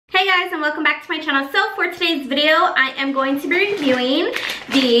guys, and welcome back to my channel. So for today's video, I am going to be reviewing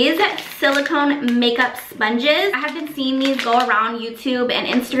these silicone makeup sponges. I have been seeing these go around YouTube and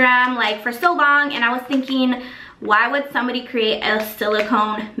Instagram like for so long, and I was thinking, why would somebody create a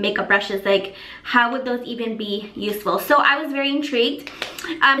silicone makeup brushes? Like, how would those even be useful? So I was very intrigued.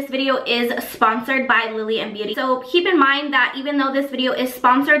 This video is sponsored by Lily & Beauty. So keep in mind that even though this video is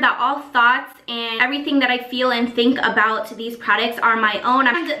sponsored, that all thoughts and everything that I feel and think about these products are my own.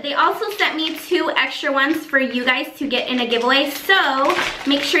 And they also sent me 2 extra ones for you guys to get in a giveaway. So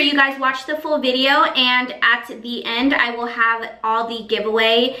make sure you guys watch the full video, and at the end I will have all the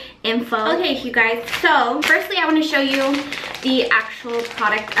giveaway info. Okay, you guys, so firstly I want to show you the actual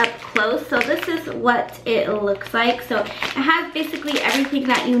product up close. So this is what it looks like. So it has basically everything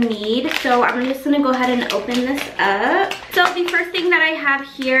that you need. So I'm just gonna go ahead and open this up. So the first thing that I have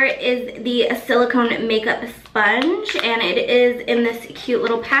here is the silicone makeup sponge, and it is in this cute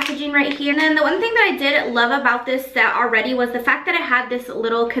little packaging right here. And then the one thing that I did love about this set already was the fact that it had this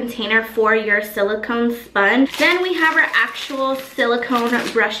little container for your silicone sponge. Then we have our actual silicone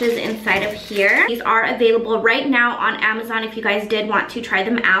brushes inside of here. These are available right now on Amazon if you guys did want to try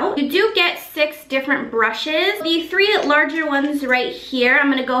them out. You do get 6 different brushes. The 3 larger ones right here, I'm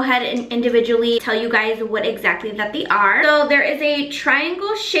gonna go ahead and individually tell you guys what exactly that they are. So there is a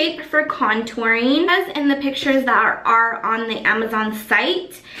triangle shape for contouring, as in the pictures that are on the Amazon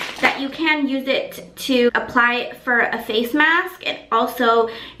site, that you can use it to apply for a face mask. And also,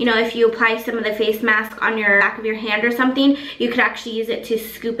 you know, if you apply some of the face mask on your back of your hand or something, you could actually use it to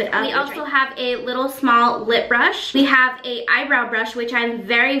scoop it up. We also have a little small lip brush. We have a eyebrow brush, which I'm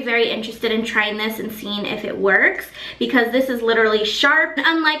very, very interested in trying this and seeing if it works, because this is literally sharp.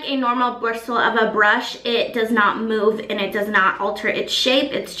 Unlike a normal bristle of a brush, it does not move and it does not alter its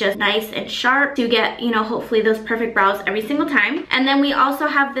shape. It's just nice and sharp to get, you know, hopefully those perfect brows every single time. And then we also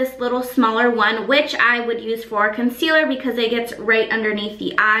have this little smaller one, which I would use for concealer because it gets right underneath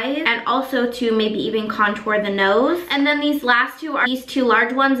the eyes, and also to maybe even contour the nose. And then these last 2 are these 2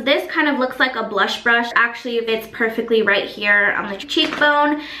 large ones. This kind of looks like a blush brush. Actually, it fits perfectly right here on the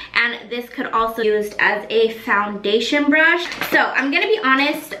cheekbone, and this could also be used as a foundation brush. So I'm gonna be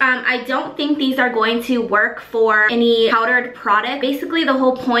honest, I don't think these are going to work for any powdered product. Basically, the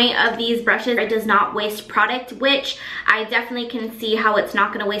whole point of these brushes, it does not waste product, which I definitely can see how it's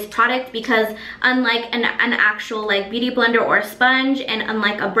not gonna waste product, because unlike an actual like beauty blender or sponge, and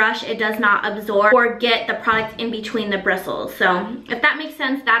unlike a brush, it does not absorb or get the product in between the bristles. So if that makes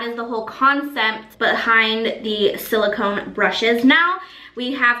sense, that is the whole concept behind the silicone brushes. Now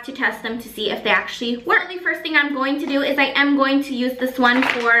we have to test them to see if they actually work. The first thing I'm going to do is I am going to use this one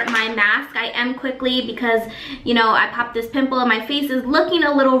for my mask. I am quickly, because, you know, I popped this pimple and my face is looking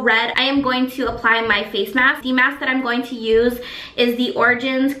a little red. I am going to apply my face mask. The mask that I'm going to use is the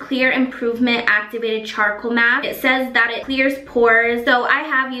Origins Clear Improvement Activated Charcoal Mask. It says that it clears pores. So I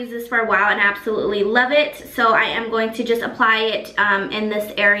have used this for a while and absolutely love it. So I am going to just apply it in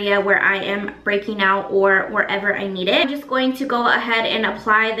this area where I am breaking out or wherever I need it. I'm just going to go ahead and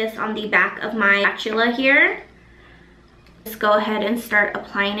apply this on the back of my spatula here. Just go ahead and start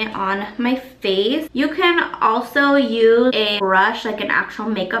applying it on my face. You can also use a brush, like an actual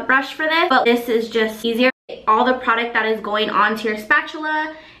makeup brush for this, but this is just easier. All the product that is going onto your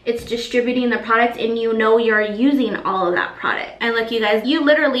spatula, it's distributing the product, and you know you're using all of that product. And look, you guys, you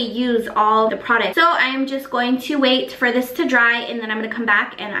literally use all the product. So I am just going to wait for this to dry, and then I'm gonna come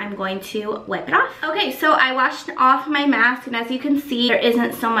back and I'm going to wipe it off. Okay, so I washed off my mask, and as you can see, there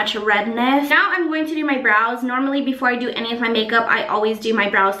isn't so much redness. Now I'm going to do my brows. Normally before I do any of my makeup, I always do my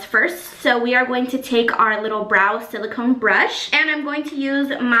brows first. So we are going to take our little brow silicone brush, and I'm going to use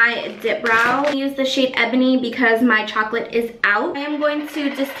my dip brow. I use the shade Ebony because my chocolate is out. I am going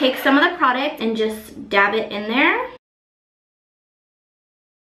to just take some of the product and just dab it in there.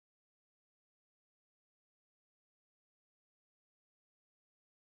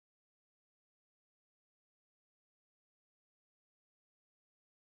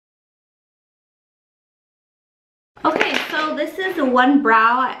 Okay, so this is one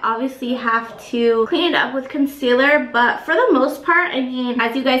brow. I obviously have to clean it up with concealer, but for the most part, I mean,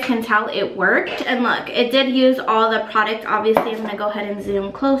 as you guys can tell, it worked. And look, it did use all the product. Obviously, I'm gonna go ahead and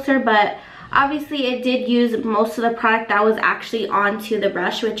zoom closer, but Obviously, it did use most of the product that was actually onto the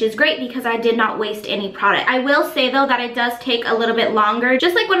brush, which is great because I did not waste any product. I will say though that it does take a little bit longer.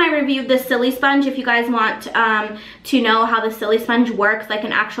 Just like when I reviewed the Silly Sponge, if you guys want to know how the Silly Sponge works, like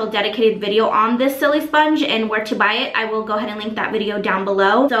an actual dedicated video on this Silly Sponge and where to buy it, I will go ahead and link that video down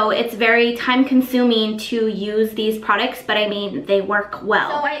below. So it's very time consuming to use these products, but I mean, they work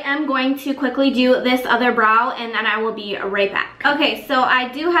well. So I am going to quickly do this other brow and then I will be right back. Okay, so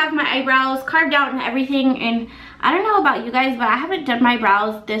I do have my eyebrows carved out and everything, and I don't know about you guys, but I haven't done my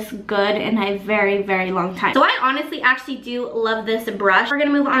brows this good in a very, very long time. So I honestly actually do love this brush. We're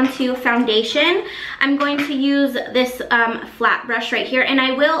gonna move on to foundation. I'm going to use this flat brush right here, and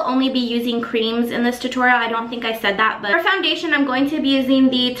I will only be using creams in this tutorial. I don't think I said that, but for foundation, I'm going to be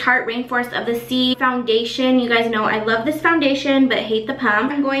using the Tarte Rainforest of the Sea foundation. You guys know I love this foundation, but hate the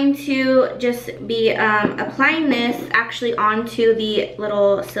pump. I'm going to just be applying this actually onto the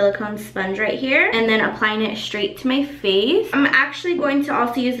little silicone sponge right here, and then applying it straight to my face. I'm actually going to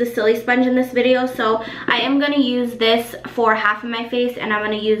also use the Silly Sponge in this video, so I am going to use this for half of my face and I'm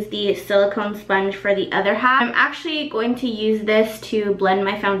going to use the silicone sponge for the other half. I'm actually going to use this to blend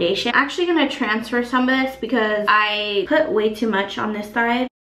my foundation. I'm actually going to transfer some of this because I put way too much on this side.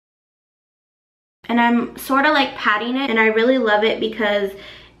 And I'm sort of like patting it, and I really love it because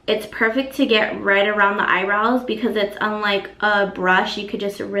it's perfect to get right around the eyebrows, because it's unlike a brush. You could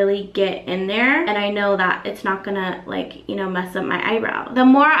just really get in there, and I know that it's not gonna, like, you know, mess up my eyebrow. The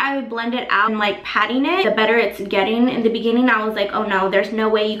more I blend it out and like patting it, the better it's getting. In the beginning I was like, oh no, there's no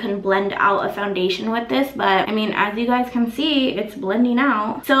way you can blend out a foundation with this, but I mean, as you guys can see, it's blending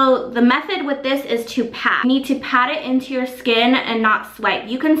out. So the method with this is to pat. You need to pat it into your skin and not swipe.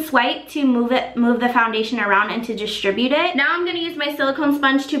 You can swipe to move the foundation around and to distribute it. Now I'm gonna use my silicone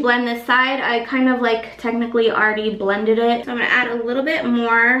sponge to blend this side. I kind of like technically already blended it, so I'm gonna add a little bit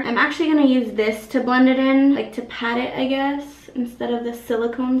more. I'm actually gonna use this to blend it in, like to pat it, I guess, instead of the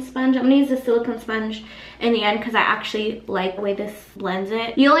silicone sponge. I'm gonna use the silicone sponge in the end because I actually like the way this blends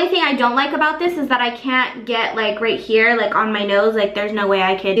it. The only thing I don't like about this is that I can't get like right here, like on my nose. Like there's no way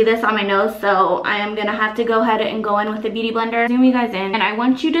I could do this on my nose, so I am gonna have to go ahead and go in with the beauty blender. Zoom you guys in, and I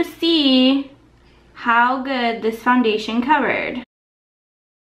want you to see how good this foundation covered.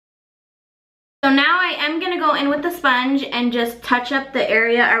 So now I am going to go in with the sponge and just touch up the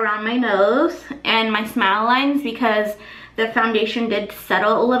area around my nose and my smile lines, because the foundation did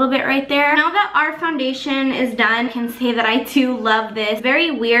settle a little bit right there. Now that our foundation is done, I can say that I do love this.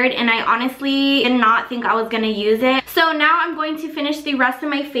 Very weird, and I honestly did not think I was going to use it. So now I'm going to finish the rest of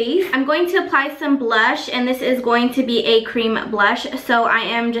my face. I'm going to apply some blush, and this is going to be a cream blush. So I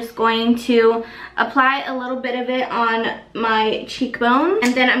am just going to apply a little bit of it on my cheekbone,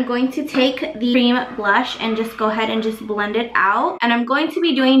 and then I'm going to take the cream blush and just go ahead and just blend it out. And I'm going to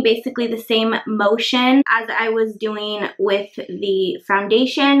be doing basically the same motion as I was doing with the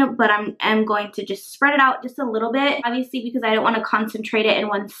foundation, but I'm going to just spread it out just a little bit, obviously because I don't want to concentrate it in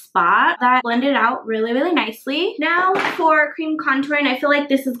one spot. That blended out really, really nicely. Now for cream contouring, I feel like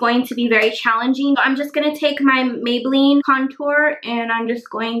this is going to be very challenging. So I'm just going to take my Maybelline contour, and I'm just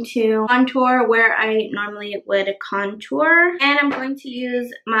going to contour where I normally would contour, and I'm going to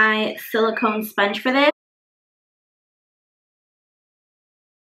use my silicone sponge for this.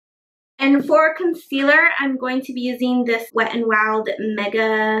 And for concealer, I'm going to be using this Wet n Wild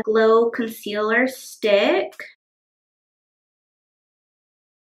Mega Glow Concealer Stick.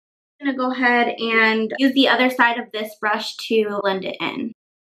 I'm going to go ahead and use the other side of this brush to blend it in.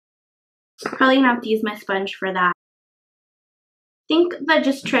 Probably going to have to use my sponge for that. I think the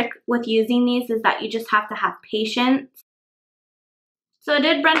just trick with using these is that you just have to have patience. So I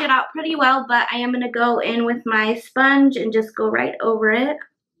did blend it out pretty well, but I am going to go in with my sponge and just go right over it,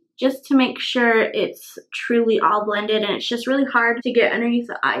 just to make sure it's truly all blended. And it's just really hard to get underneath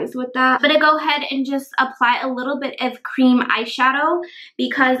the eyes with that. But I go ahead and just apply a little bit of cream eyeshadow,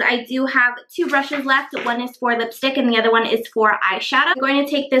 because I do have two brushes left. One is for lipstick and the other one is for eyeshadow. I'm going to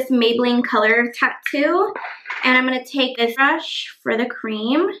take this Maybelline Color Tattoo, and I'm going to take this brush for the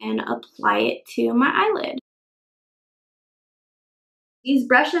cream and apply it to my eyelid. These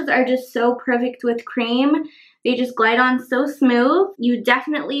brushes are just so perfect with cream. They just glide on so smooth. You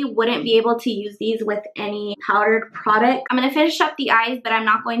definitely wouldn't be able to use these with any powdered product. I'm going to finish up the eyes, but I'm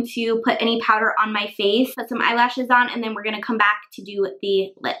not going to put any powder on my face. Put some eyelashes on, and then we're going to come back to do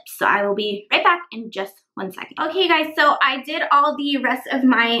the lips. So I will be right back in just 1 second. Okay guys, so I did all the rest of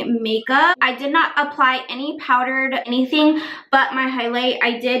my makeup. I did not apply any powdered anything but my highlight.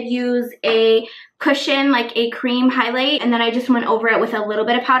 I did use a cushion, like a cream highlight, and then I just went over it with a little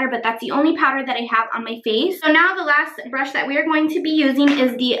bit of powder, but that's the only powder that I have on my face. So now the last brush that we are going to be using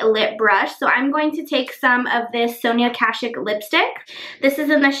is the lip brush. So I'm going to take some of this Sonia Kashuk lipstick. This is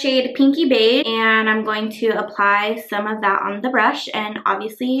in the shade Pinky Beige, and I'm going to apply some of that on the brush, and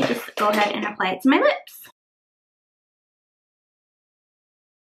obviously just go ahead and apply it to my lips.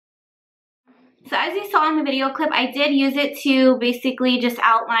 So as you saw in the video clip, I did use it to basically just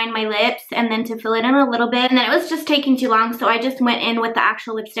outline my lips and then to fill it in a little bit. And then it was just taking too long, so I just went in with the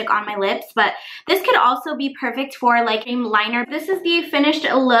actual lipstick on my lips. But this could also be perfect for like a liner. This is the finished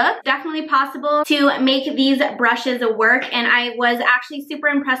look. Definitely possible to make these brushes work, and I was actually super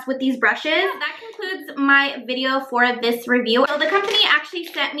impressed with these brushes. That concludes my video for this review. So the company actually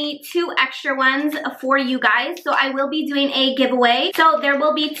sent me 2 extra ones for you guys. So I will be doing a giveaway. So there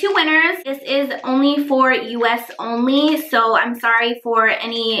will be 2 winners. This is only for US only, so I'm sorry for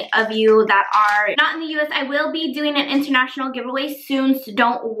any of you that are not in the US. I will be doing an international giveaway soon, so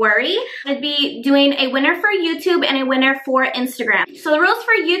don't worry. I'd be doing a winner for YouTube and a winner for Instagram. So the rules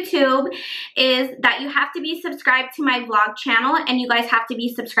for YouTube is that you have to be subscribed to my vlog channel, and you guys have to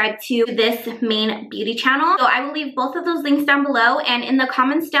be subscribed to this main beauty channel. So I will leave both of those links down below, and in the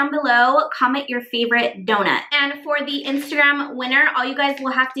comments down below, comment your favorite donut. And for the Instagram winner, all you guys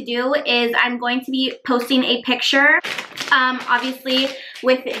will have to do is I'm going to be posting a picture, obviously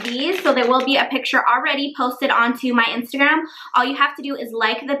with these. So there will be a picture already posted onto my Instagram. All you have to do is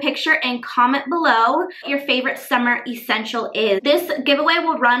like the picture and comment below what your favorite summer essential is. This giveaway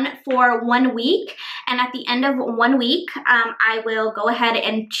will run for 1 week, and at the end of 1 week, I will go ahead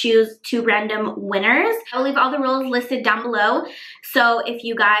and choose 2 random winners. I'll leave all the rules listed down below. So if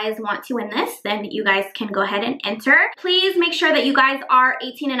you guys want to win this, then you guys can go ahead and enter. Please make sure that you guys are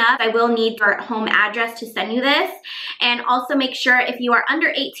 18 and up. I will need your home address to send you this. And also make sure if you are under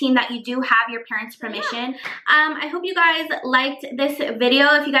 18 that you do have your parents' permission. I hope you guys liked this video.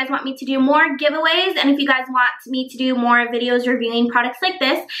 If you guys want me to do more giveaways, and if you guys want me to do more videos reviewing products like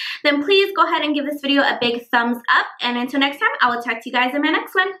this, then please go ahead and give this video a big thumbs up. And until next time, I will talk to you guys in my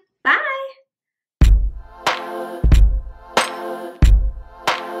next one. Bye!